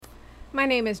My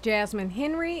name is Jasmine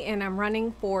Henry, and I'm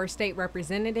running for State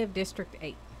Representative District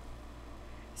 8.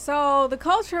 So, the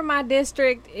culture of my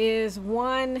district is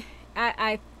one,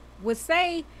 I would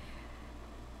say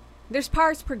there's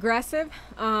parts progressive,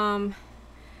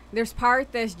 there's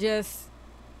part that's just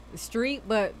street,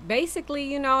 but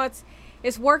basically,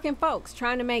 it's working folks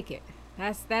trying to make it.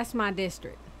 That's my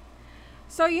district.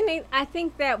 So, I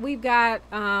think that we've got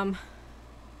a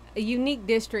unique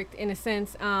district in a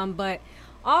sense, but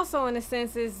also in a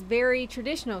sense is very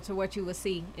traditional to what you would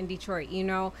see in Detroit.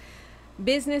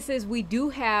 Businesses, we do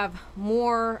have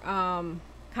more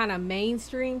kind of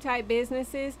mainstream type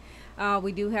businesses.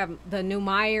 We do have the new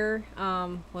Meyer.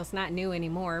 Well, it's not new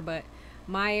anymore, but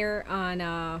Meyer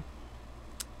on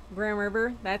Grand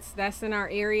River. That's in our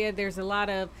area. There's a lot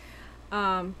of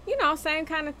same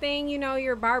kind of thing,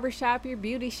 your barbershop, your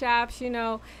beauty shops,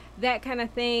 that kind of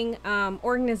thing.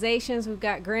 Organizations, we've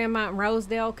got Grandmont and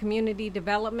Rosedale Community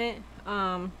Development.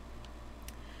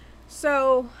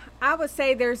 So I would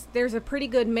say there's a pretty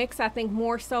good mix, I think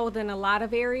more so than a lot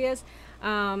of areas,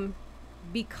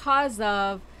 because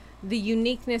of the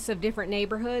uniqueness of different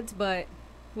neighborhoods, but,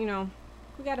 we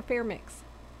got a fair mix.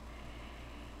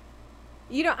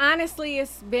 Honestly,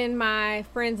 it's been my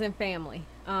friends and family.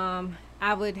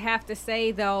 I would have to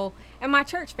say, though, and my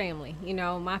church family,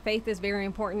 my faith is very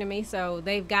important to me, so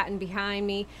they've gotten behind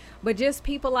me. But just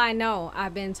people I know,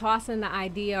 I've been tossing the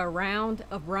idea around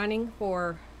of running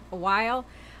for a while,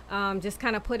 just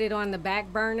kind of put it on the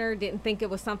back burner, didn't think it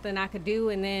was something I could do.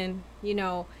 And then,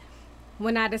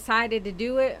 when I decided to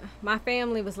do it, my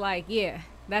family was like, yeah,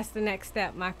 that's the next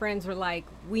step. My friends were like,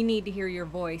 we need to hear your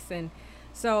voice. And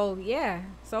so, yeah,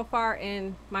 so far,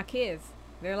 and my kids,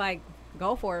 they're like,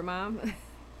 go for it, Mom.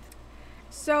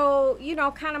 So,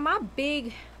 kind of my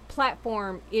big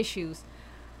platform issues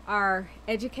are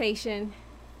education,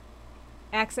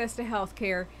 access to health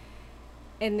care,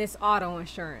 and this auto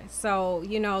insurance. So,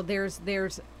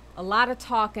 there's a lot of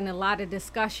talk and a lot of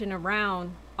discussion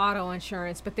around auto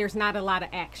insurance, but there's not a lot of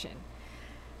action.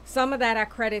 Some of that I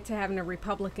credit to having a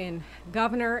Republican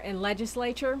governor and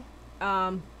legislature,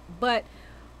 but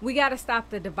we got to stop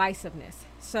the divisiveness.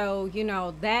 So,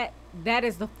 that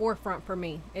is the forefront for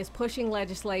me, is pushing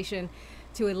legislation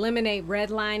to eliminate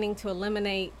redlining, to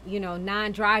eliminate,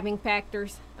 non-driving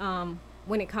factors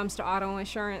when it comes to auto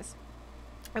insurance,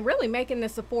 and really making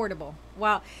this affordable.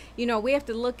 Well, we have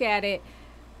to look at it,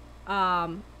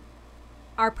 our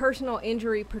personal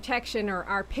injury protection, or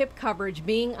our PIP coverage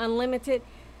being unlimited.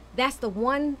 That's the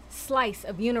one slice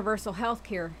of universal health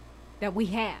care that we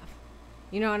have.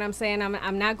 You know what I'm saying?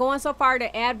 I'm not going so far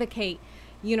to advocate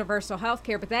universal health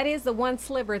care, but that is the one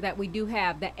sliver that we do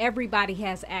have that everybody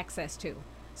has access to.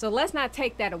 So let's not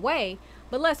take that away,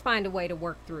 but let's find a way to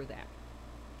work through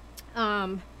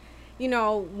that.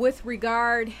 With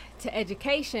regard to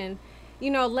education,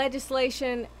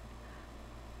 legislation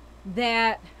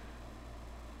that,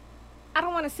 I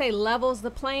don't want to say levels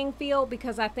the playing field,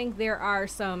 because I think there are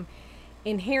some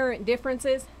inherent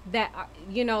differences that,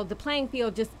 the playing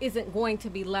field just isn't going to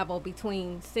be level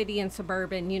between city and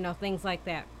suburban, things like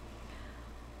that.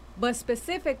 But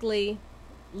specifically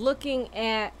looking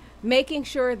at making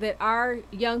sure that our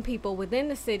young people within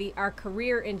the city are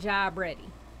career and job ready.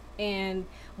 And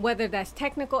whether that's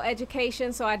technical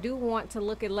education, so I do want to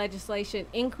look at legislation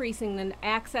increasing the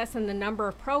access and the number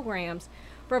of programs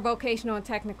for vocational and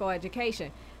technical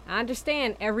education. I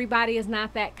understand everybody is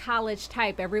not that college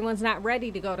type. Everyone's not ready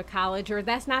to go to college, or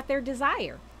that's not their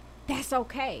desire. That's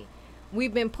okay.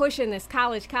 We've been pushing this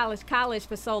college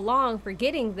for so long,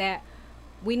 forgetting that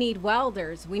we need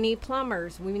welders, we need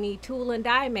plumbers, we need tool and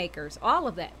die makers, all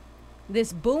of that.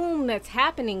 This boom that's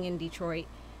happening in Detroit,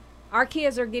 our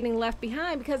kids are getting left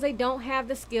behind because they don't have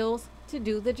the skills to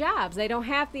do the jobs. They don't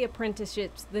have the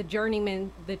apprenticeships, the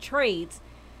journeymen, the trades.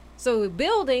 So we're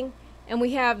building, and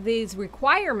we have these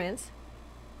requirements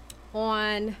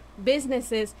on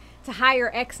businesses to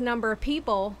hire X number of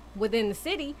people within the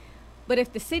city. But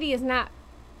if the city is not,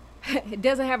 it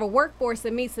doesn't have a workforce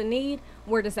that meets the need,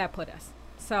 where does that put us?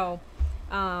 So,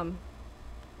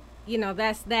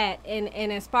 that's that.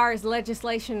 And as far as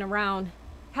legislation around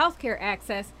healthcare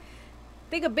access,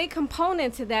 I think a big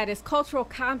component to that is cultural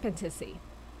competency.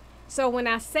 So when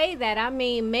I say that, I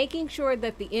mean making sure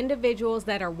that the individuals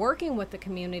that are working with the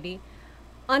community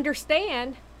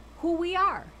understand who we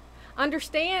are,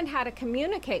 understand how to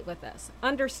communicate with us,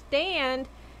 understand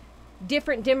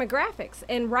different demographics.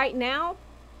 And right now,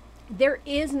 there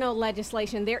is no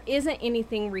legislation. There isn't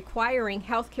anything requiring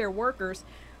healthcare workers,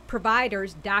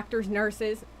 providers, doctors,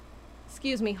 nurses,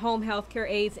 home healthcare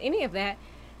aides, any of that,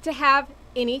 to have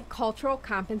any cultural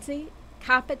competency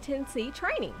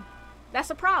training. that's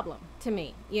a problem to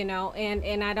me, you know,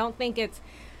 and I don't think it's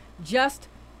just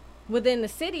within the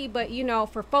city, but, you know,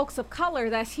 for folks of color,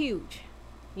 that's huge,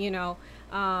 you know.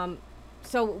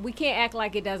 So we can't act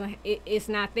like it's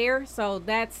not there. So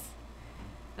that's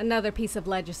another piece of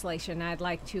legislation I'd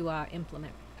like to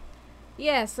implement.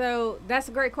 Yeah, so that's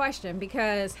a great question,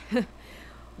 because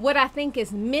what I think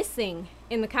is missing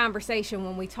in the conversation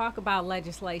when we talk about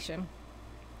legislation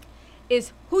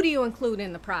is, who do you include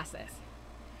in the process?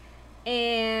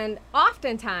 And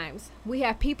oftentimes we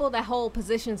have people that hold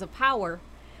positions of power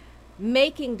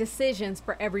making decisions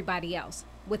for everybody else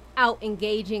without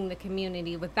engaging the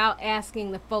community, without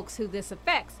asking the folks who this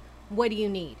affects, what do you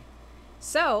need?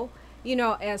 So, you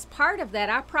know, as part of that,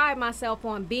 I pride myself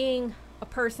on being a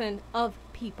person of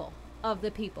people, of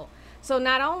the people. So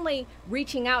not only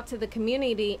reaching out to the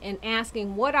community and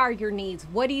asking, what are your needs?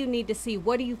 What do you need to see?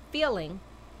 What are you feeling?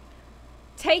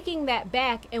 Taking that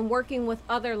back and working with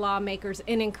other lawmakers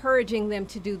and encouraging them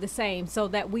to do the same, so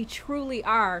that we truly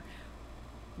are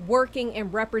working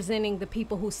and representing the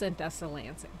people who sent us to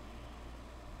Lansing.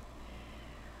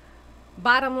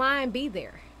 Bottom line, be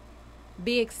there.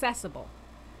 Be accessible.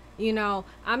 You know,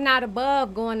 I'm not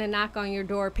above going to knock on your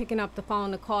door, picking up the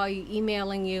phone to call you,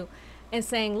 emailing you, and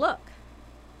saying, look,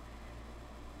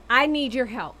 I need your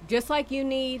help. Just like you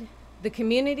need the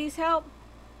community's help,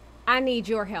 I need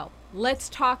your help. Let's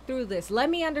talk through this. Let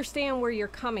me understand where you're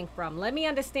coming from. Let me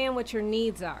understand what your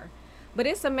needs are. But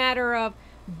it's a matter of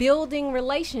building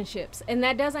relationships, and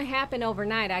that doesn't happen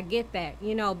overnight. I get that.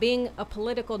 You know, being a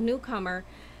political newcomer,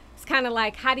 it's kind of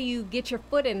like, how do you get your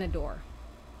foot in the door?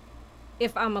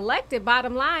 If I'm elected,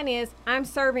 bottom line is, I'm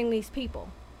serving these people.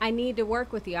 I need to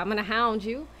work with you. I'm going to hound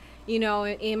you. You know,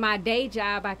 in my day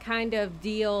job, I kind of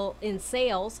deal in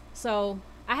sales. So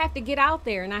I have to get out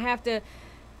there and I have to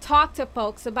talk to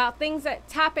folks about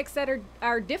topics that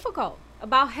are difficult,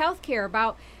 about healthcare,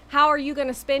 about how are you going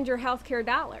to spend your healthcare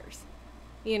dollars,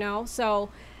 you know? So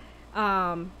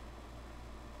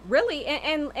really,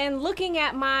 and looking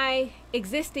at my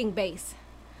existing base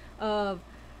of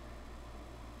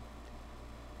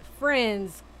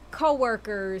friends,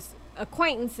 coworkers,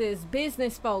 acquaintances,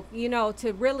 business folk, you know,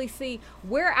 to really see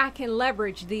where I can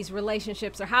leverage these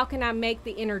relationships, or how can I make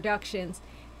the introductions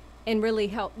and really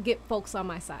help get folks on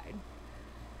my side.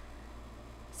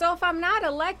 So if I'm not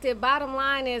elected, bottom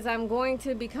line is, I'm going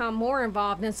to become more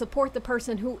involved and support the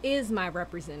person who is my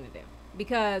representative,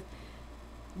 because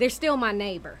they're still my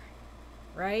neighbor,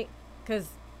 right? Because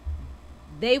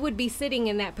they would be sitting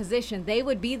in that position. They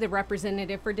would be the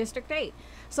representative for District 8.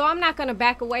 So I'm not going to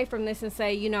back away from this and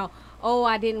say, you know, oh,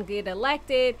 I didn't get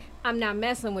elected, I'm not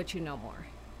messing with you no more.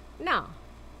 No,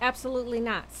 absolutely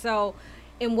not. So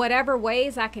in whatever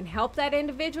ways I can help that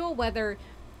individual, whether,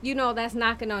 you know, that's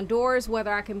knocking on doors,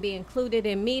 whether I can be included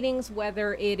in meetings,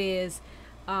 whether it is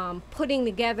putting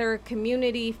together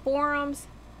community forums,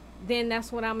 then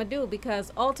that's what I'm going to do,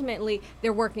 because ultimately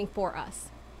they're working for us.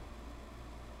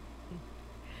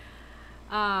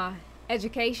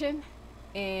 Education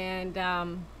and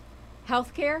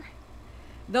healthcare,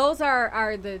 those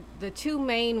are the two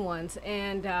main ones.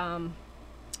 And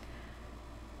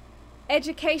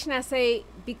education, I say,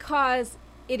 because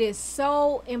it is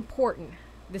so important.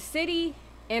 The city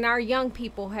and our young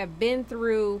people have been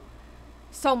through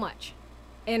so much,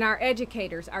 and our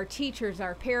educators, our teachers,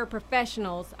 our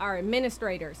paraprofessionals, our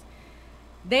administrators,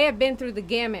 they have been through the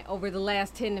gamut over the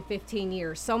last 10 to 15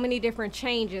 years. So many different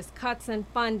changes, cuts in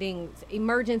funding,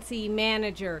 emergency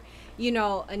manager, you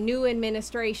know, a new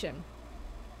administration.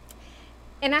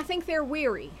 And I think they're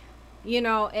weary, you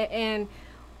know, and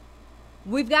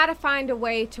we've got to find a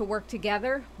way to work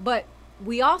together. But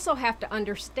we also have to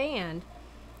understand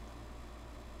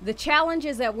the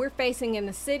challenges that we're facing in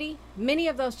the city. Many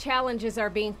of those challenges are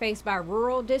being faced by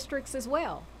rural districts as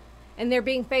well. And they're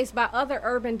being faced by other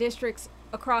urban districts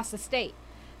across the state.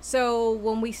 So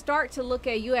when we start to look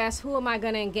at, you ask, who am I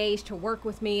going to engage to work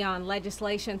with me on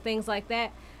legislation, things like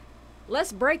that,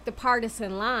 let's break the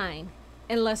partisan line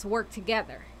and let's work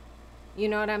together. You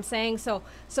know what I'm saying? So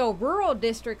rural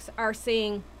districts are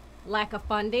seeing lack of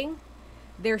funding.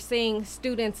 They're seeing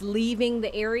students leaving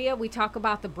the area. We talk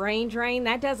about the brain drain.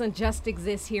 That doesn't just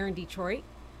exist here in Detroit.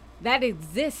 That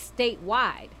exists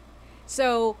statewide.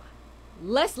 So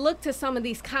let's look to some of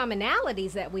these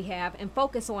commonalities that we have and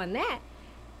focus on that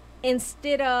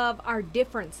instead of our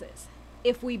differences.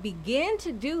 If we begin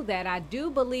to do that, I do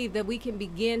believe that we can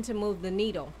begin to move the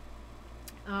needle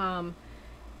and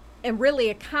really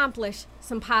accomplish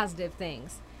some positive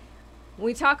things. When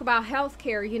we talk about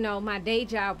healthcare, you know, my day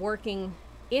job working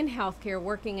in healthcare,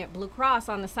 working at Blue Cross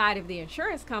on the side of the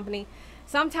insurance company,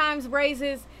 Sometimes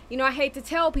raises, I hate to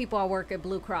tell people I work at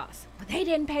Blue Cross, but they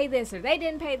didn't pay this or they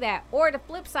didn't pay that. Or the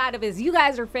flip side of it is you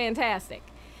guys are fantastic.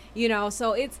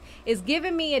 So it's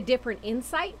given me a different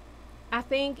insight, I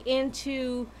think,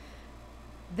 into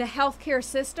the healthcare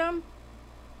system.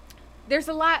 There's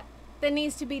a lot that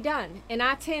needs to be done. And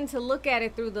I tend to look at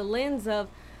it through the lens of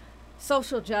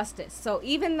social justice. So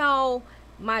even though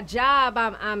my job,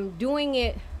 I'm doing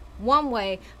it one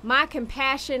way, my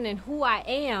compassion and who I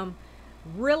am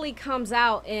really comes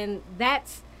out, and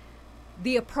that's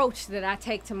the approach that I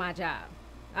take to my job.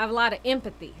 I have a lot of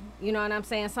empathy, you know what I'm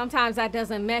saying? Sometimes that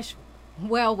doesn't mesh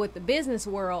well with the business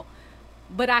world,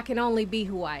 but I can only be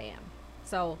who I am.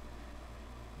 So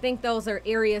I think those are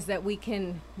areas that we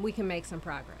can make some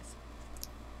progress.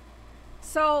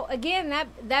 So again,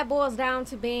 that boils down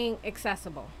to being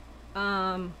accessible,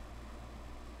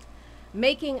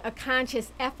 making a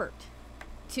conscious effort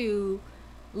to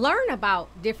learn about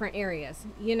different areas.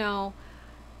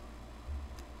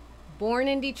 Born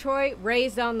in Detroit,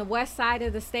 raised on the west side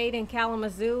of the state in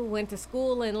Kalamazoo, went to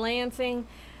school in Lansing.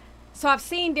 So I've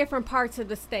seen different parts of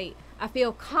the state. I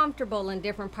feel comfortable in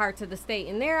different parts of the state.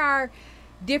 And there are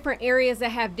different areas that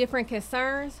have different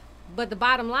concerns. But the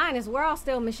bottom line is we're all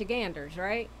still Michiganders,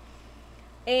 right?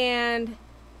 And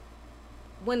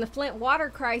when the Flint water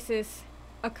crisis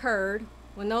occurred,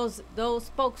 when those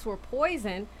folks were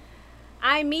poisoned,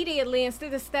 I immediately,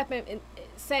 instead of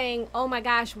saying, oh my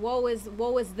gosh, woe is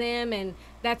them and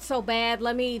that's so bad,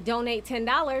 let me donate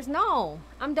 $10. No,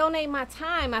 I'm donating my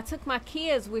time. I took my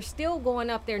kids. We're still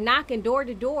going up there knocking door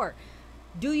to door.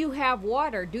 Do you have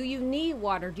water? Do you need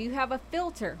water? Do you have a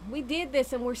filter? We did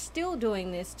this and we're still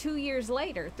doing this 2 years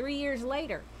later, 3 years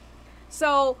later.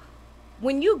 So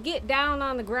when you get down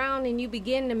on the ground and you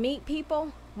begin to meet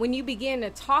people, when you begin to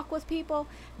talk with people,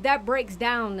 that breaks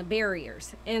down the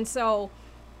barriers. And so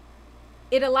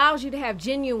it allows you to have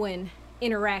genuine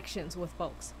interactions with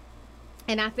folks.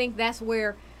 And I think that's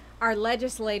where our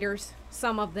legislators,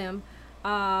 some of them,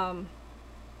 they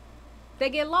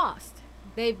get lost.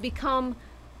 They've become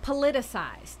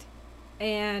politicized,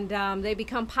 and they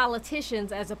become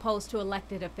politicians as opposed to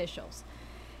elected officials.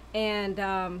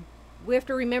 And we have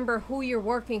to remember who you're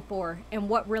working for and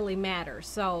what really matters.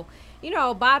 So,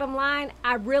 bottom line,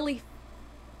 I really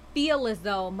feel as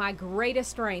though my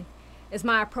greatest strength is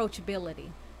my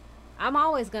approachability. I'm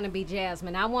always going to be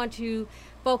Jasmine. I want you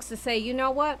folks to say, you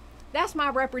know what? That's my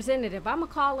representative. I'm going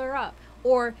to call her up.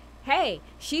 Or, hey,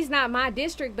 she's not my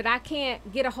district, but I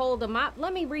can't get a hold of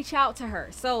let me reach out to her.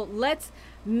 So let's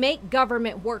make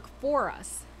government work for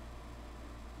us.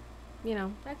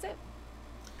 That's it.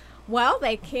 Well,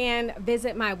 they can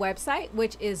visit my website,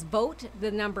 which is vote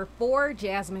 4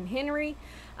 Jasmine Henry.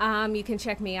 You can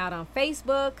check me out on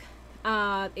Facebook.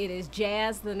 It is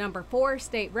Jazz 4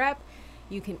 State Rep.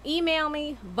 You can email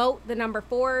me, vote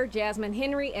 4 Jasmine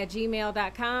Henry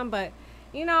 @gmail.com. But,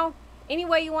 any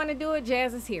way you want to do it,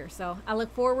 Jazz is here. So I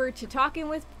look forward to talking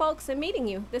with folks and meeting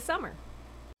you this summer.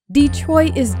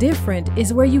 Detroit is Different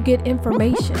is where you get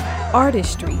information,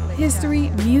 artistry, history,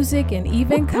 music, and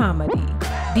even comedy.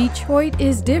 Detroit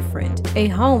is Different, a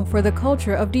home for the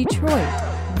culture of Detroit.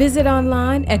 Visit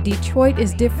online at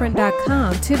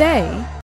DetroitisDifferent.com today.